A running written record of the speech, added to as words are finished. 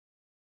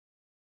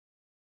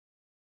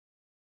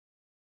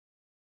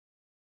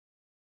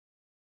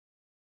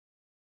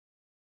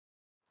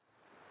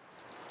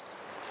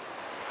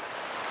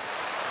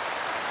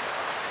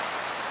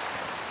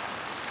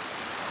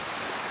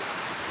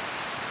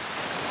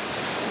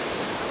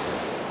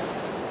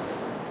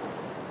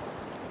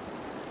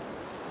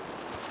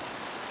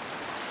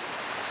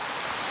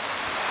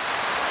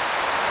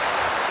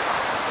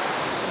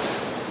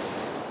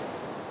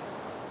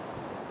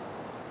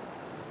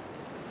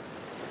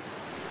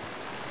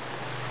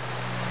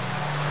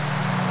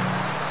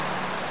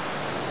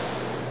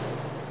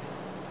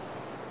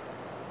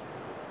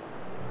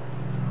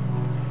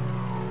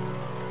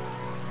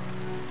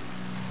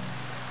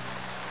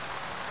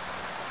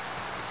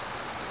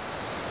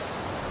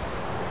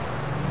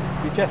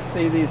You just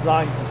see these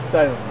lines of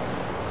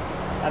stones,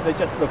 and they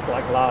just look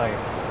like lines.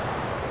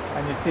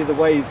 And you see the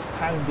waves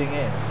pounding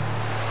in.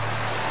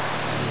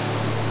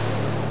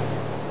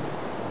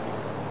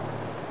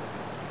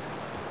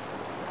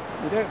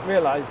 You don't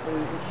realise the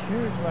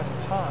huge amount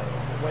of time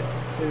that went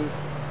into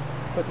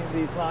putting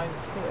these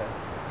lines here.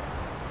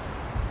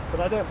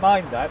 But I don't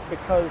mind that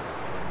because,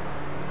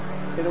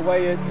 in a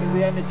way,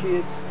 the energy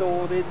is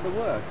stored in the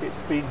work.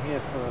 It's been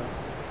here for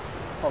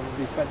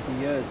probably 20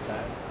 years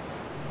now.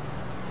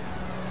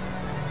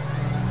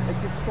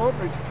 It's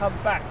extraordinary to come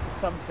back to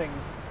something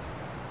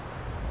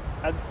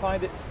and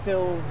find it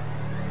still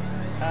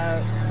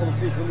sort of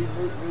visually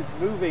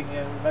moving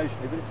and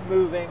emotionally, but it's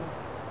moving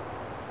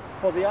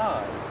for the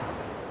eye.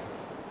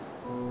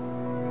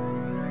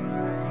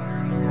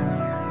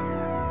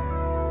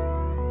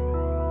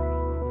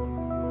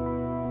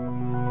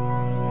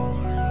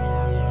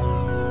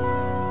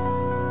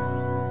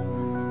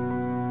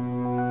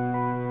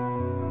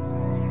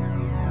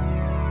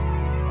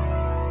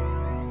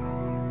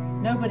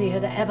 Nobody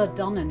had ever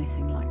done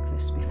anything like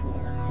this before,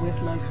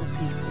 with local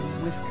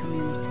people, with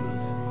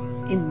communities,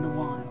 in the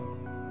wild.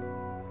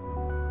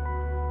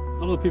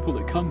 A lot of people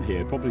that come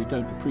here probably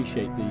don't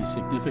appreciate the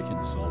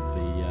significance of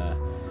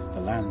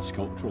the land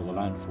sculpture or the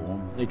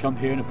landform. They come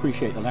here and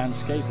appreciate the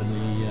landscape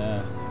and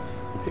the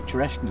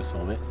picturesqueness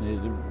of it,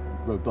 the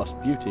robust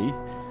beauty,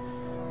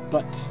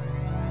 but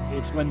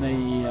it's when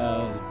they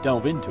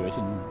delve into it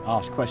and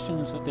ask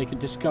questions that they can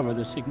discover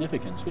the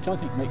significance, which I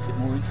think makes it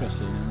more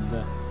interesting,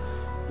 and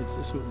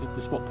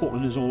it's what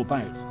Portland is all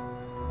about.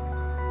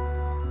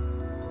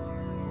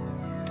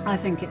 I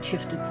think it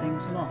shifted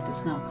things a lot.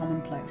 It's now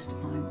commonplace to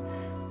find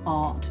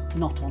art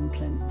not on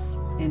plinths,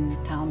 in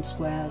town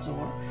squares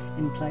or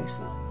in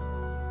places.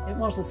 It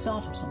was the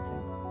start of something.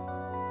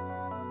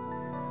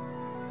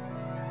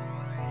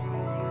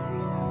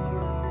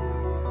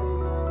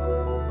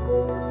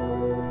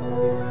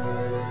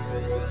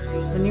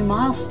 The New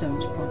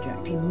Milestones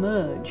project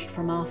emerged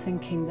from our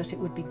thinking that it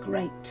would be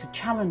great to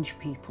challenge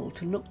people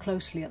to look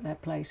closely at their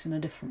place in a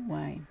different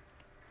way.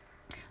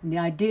 And the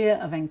idea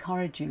of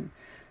encouraging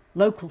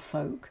local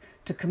folk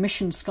to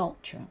commission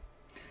sculpture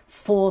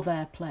for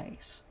their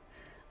place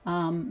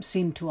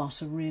seemed to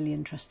us a really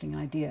interesting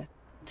idea.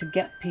 To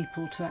get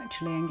people to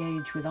actually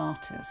engage with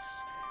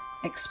artists,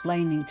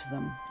 explaining to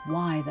them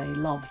why they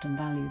loved and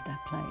valued their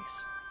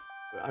place.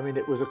 I mean,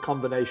 it was a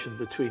combination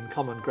between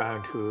Common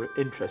Ground, who were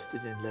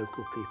interested in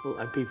local people,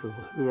 and people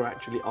who were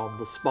actually on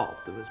the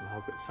spot. There was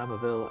Margaret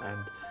Somerville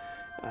and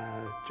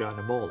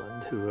Joanna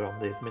Morland, who were on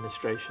the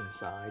administration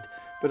side.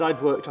 But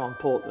I'd worked on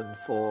Portland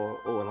for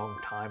a long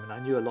time, and I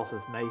knew a lot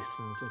of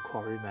masons and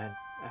quarrymen,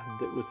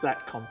 and it was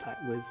that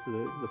contact with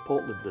the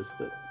Portlanders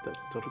that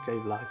sort of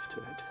gave life to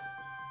it.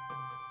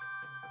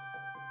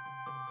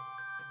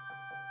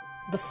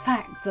 The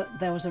fact that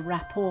there was a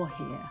rapport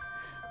here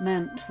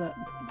meant that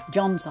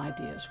John's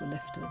ideas were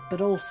lifted,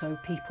 but also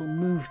people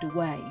moved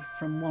away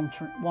from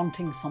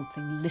wanting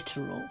something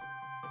literal.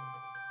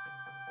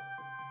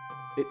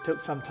 It took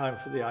some time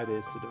for the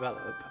ideas to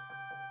develop.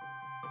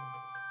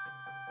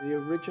 The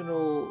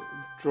original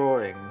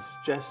drawings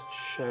just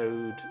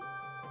showed,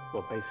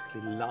 well,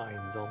 basically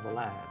lines on the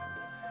land,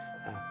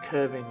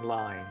 curving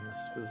lines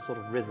with a sort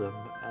of rhythm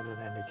and an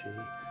energy,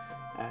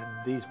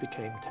 and these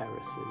became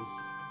terraces.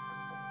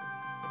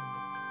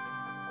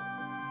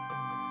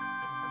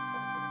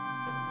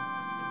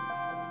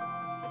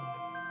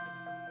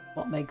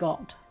 What they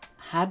got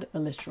had a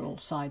literal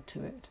side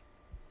to it,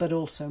 but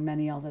also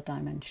many other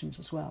dimensions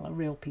as well, a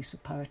real piece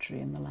of poetry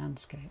in the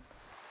landscape.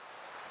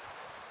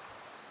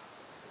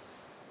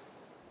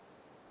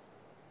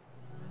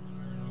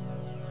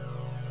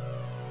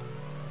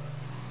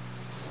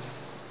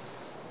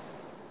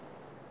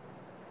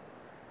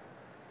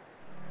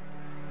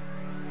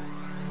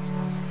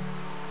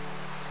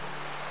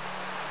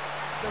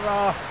 There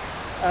are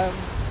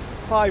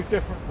 5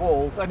 different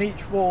walls, and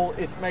each wall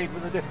is made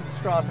with a different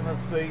stratum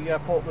of the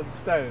Portland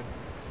stone.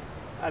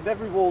 And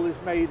every wall is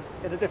made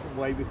in a different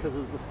way because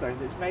of the stone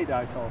it's made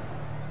out of.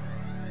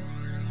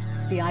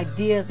 The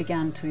idea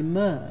began to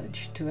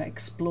emerge to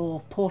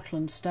explore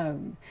Portland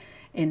stone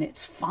in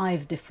its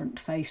 5 different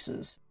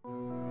faces.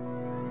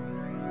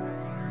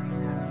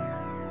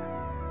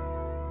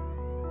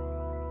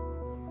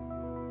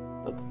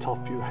 At the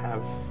top you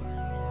have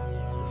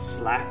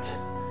slat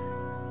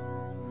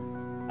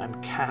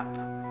and cap,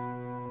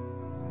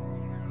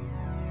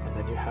 and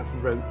then you have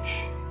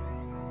roach,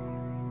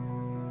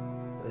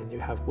 and then you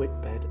have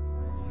whitbed,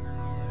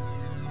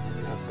 and then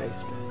you have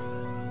basebed.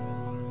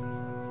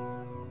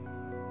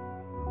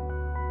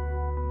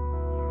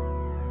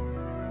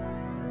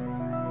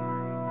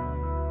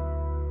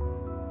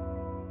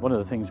 One of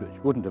the things which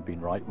wouldn't have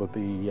been right would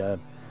be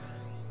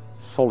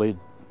solid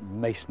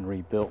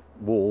masonry built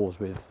walls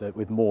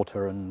with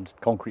mortar and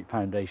concrete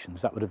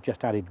foundations. That would have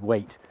just added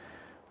weight,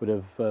 would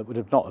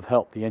have not have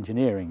helped the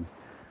engineering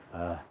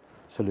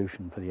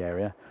solution for the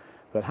area.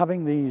 But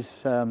having these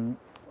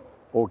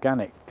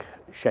organic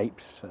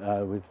shapes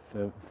with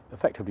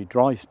effectively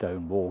dry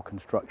stone wall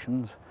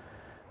constructions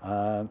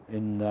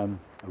in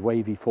a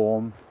wavy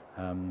form.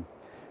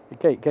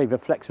 It gave a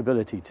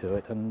flexibility to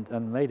it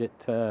and made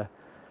it a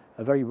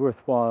very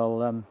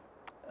worthwhile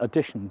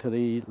addition to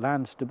the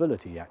land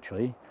stability,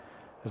 actually,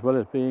 as well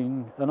as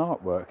being an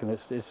artwork. And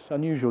it's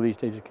unusual these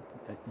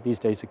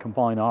days to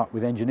combine art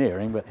with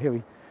engineering, but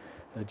here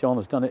John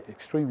has done it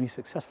extremely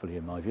successfully,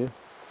 in my view.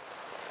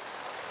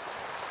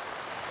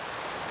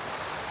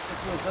 It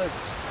was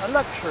a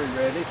luxury,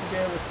 really, to be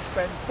able to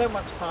spend so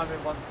much time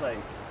in one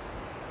place,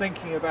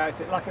 thinking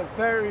about it, like a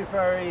very,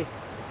 very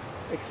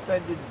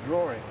extended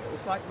drawing. It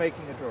was like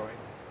making a drawing.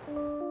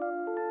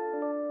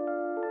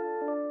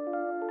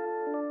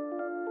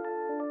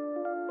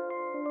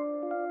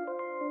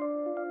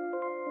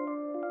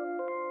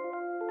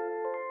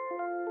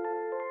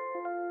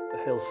 The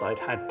hillside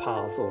had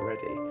paths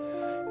already,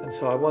 and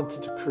so I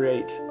wanted to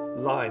create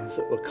lines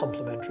that were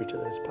complementary to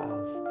those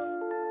paths.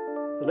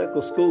 The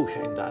local school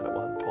came down at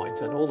one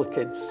point, and all the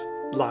kids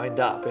lined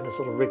up in a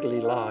sort of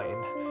wriggly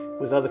line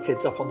with other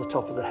kids up on the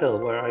top of the hill,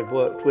 where I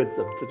worked with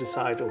them to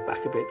decide,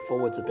 back a bit,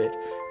 forwards a bit,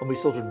 and we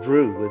sort of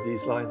drew with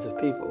these lines of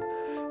people.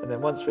 And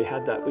then once we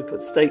had that, we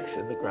put stakes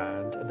in the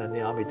ground, and then the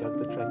army dug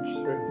the trench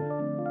through.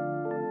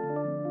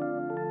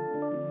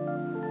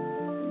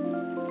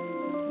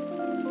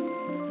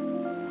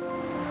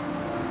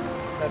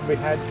 Then we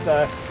had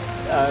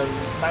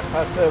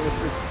Manpower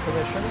Services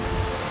Commission.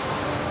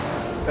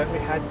 Then we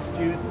had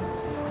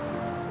students.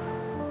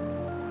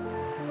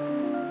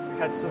 We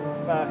had some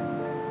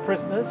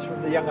prisoners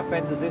from the Young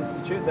Offenders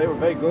Institute. They were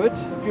very good,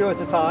 a few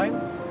at a time,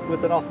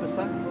 with an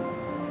officer.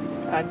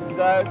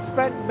 And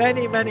spent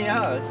many, many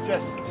hours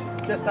just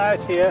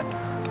out here.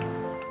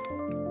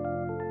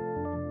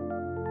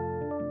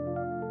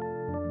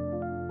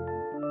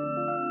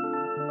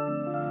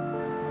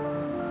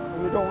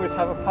 We would always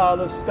have a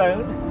pile of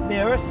stone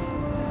near us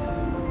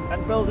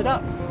and build it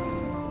up.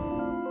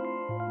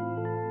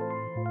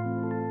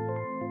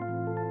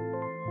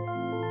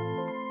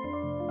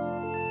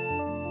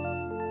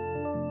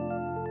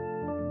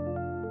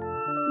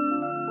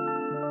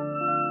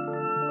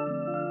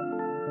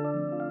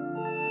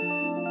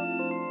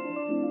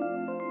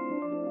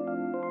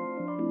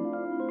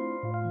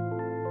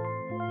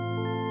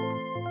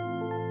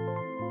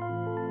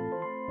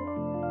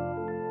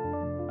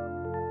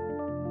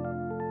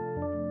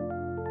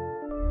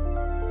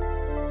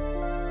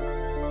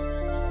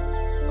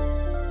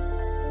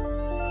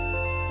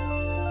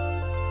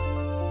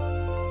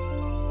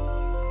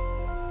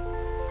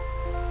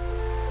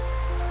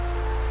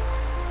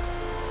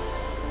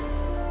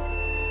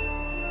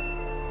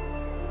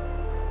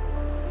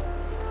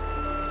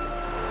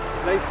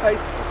 They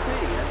face the sea,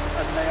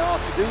 and they are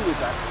to do with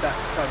that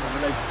kind of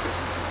relationship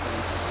with the sea.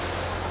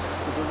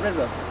 There's a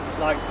rhythm,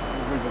 like the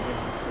rhythm in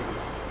the sea.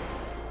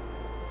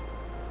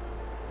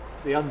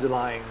 The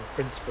underlying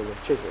principle of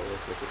Chesil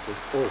is that it was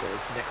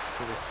always next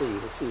to the sea.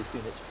 The sea's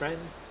been its friend,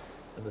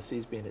 and the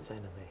sea's been its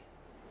enemy.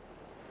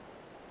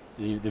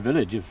 The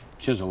village of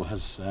Chesil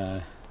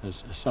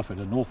has suffered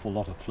an awful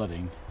lot of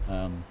flooding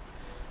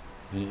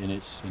in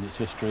its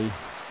history.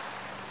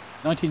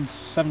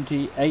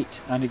 1978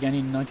 and again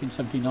in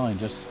 1979,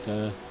 just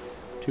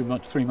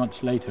 3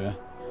 months later,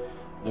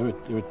 there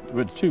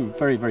were two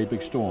very, very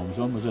big storms.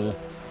 One was a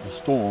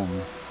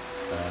storm,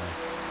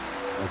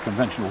 a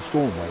conventional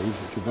storm wave,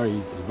 which was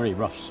a very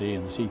rough sea,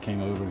 and the sea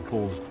came over and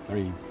caused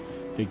very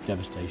big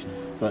devastation.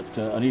 But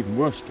an even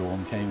worse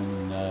storm came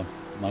in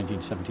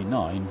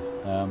 1979,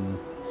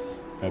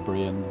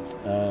 February, and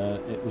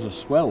it was a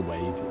swell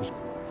wave. It was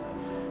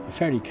a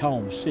fairly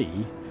calm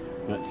sea,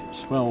 but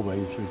swell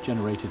waves were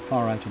generated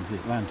far out into the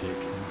Atlantic,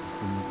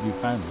 from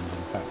Newfoundland,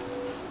 in fact,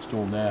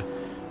 storm there,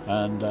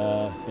 and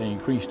they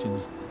increased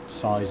in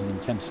size and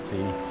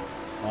intensity,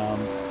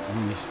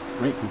 and these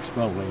great big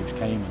swell waves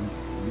came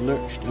and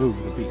lurched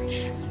over the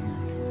beach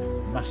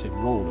in massive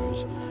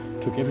rollers,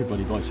 took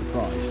everybody by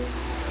surprise. It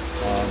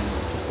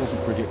just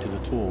wasn't predicted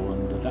at all,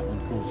 and that one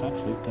caused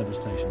absolute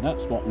devastation.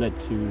 That's what led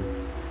to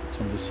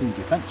some of the sea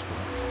defence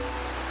works.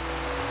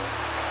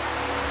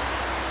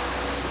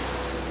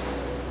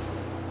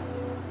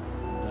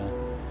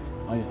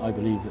 I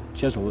believe that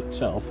Chesil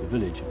itself, the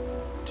village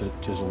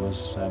of Chesil,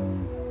 is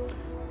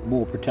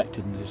more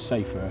protected and is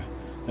safer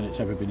than it's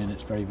ever been in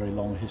its very, very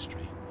long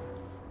history.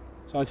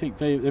 So I think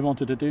they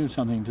wanted to do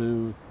something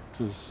to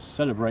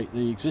celebrate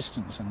the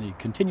existence and the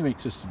continuing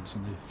existence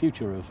and the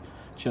future of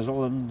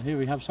Chesil, and here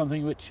we have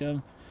something which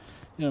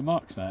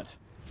marks that.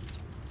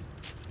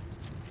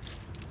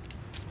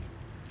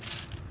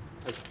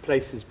 As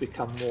places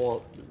become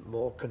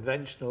more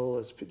conventional,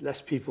 as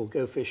less people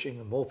go fishing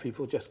and more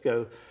people just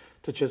go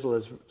to Chesil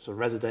as sort of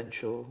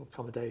residential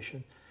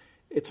accommodation,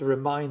 it's a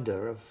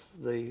reminder of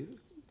the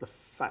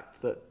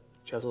fact that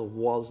Chesil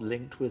was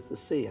linked with the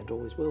sea and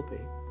always will be.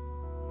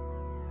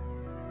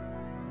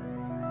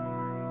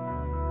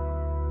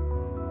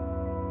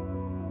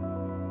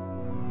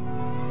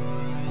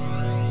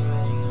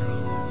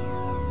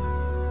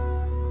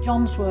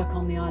 John's work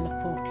on the Isle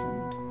of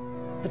Portland,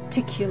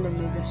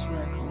 particularly this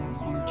work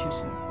on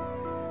Chesil,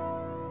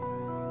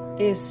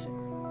 is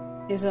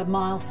is a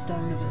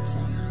milestone of its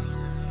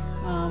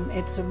own.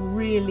 It's a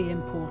really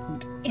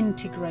important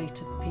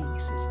integrated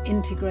piece. It's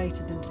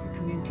integrated into the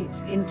community,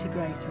 it's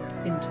integrated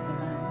into the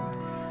land.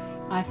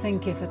 I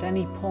think if at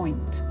any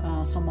point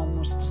someone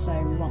was to say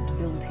we want to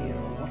build here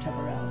or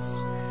whatever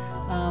else,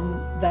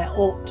 there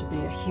ought to be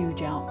a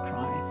huge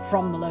outcry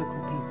from the local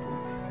people,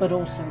 but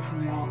also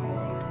from the art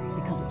world,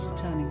 because it's a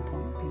turning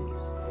point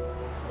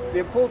piece. The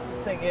important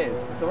thing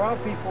is that there are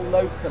people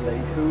locally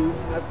who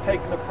have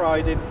taken a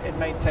pride in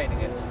maintaining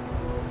it.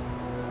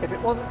 If it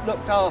wasn't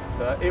looked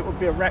after, it would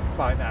be a wreck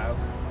by now.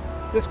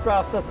 This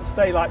grass doesn't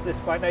stay like this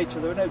by nature.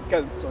 There are no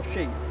goats or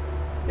sheep.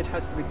 It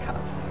has to be cut.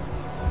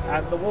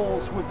 And the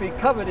walls would be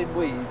covered in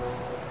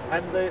weeds,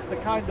 and the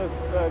kind of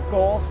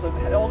gorse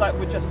and all that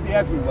would just be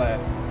everywhere.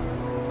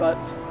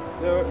 But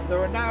there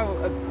are now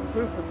a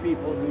group of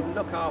people who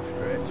look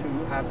after it,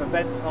 who have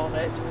events on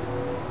it.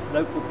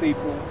 Local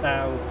people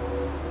now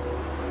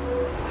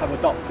have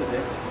adopted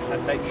it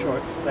and make sure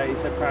it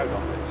stays. They're proud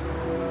of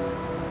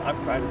it. I'm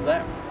proud of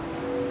them.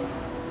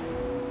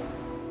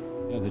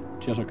 Yeah, the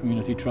Chesil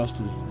Community Trust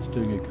is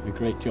doing a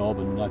great job,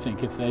 and I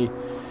think if they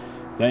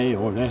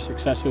or their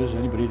successors,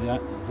 anybody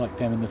like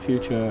them in the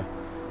future,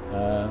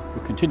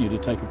 will continue to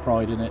take a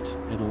pride in it,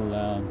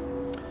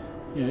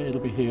 it'll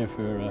be here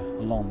for a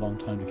long, long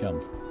time to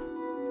come.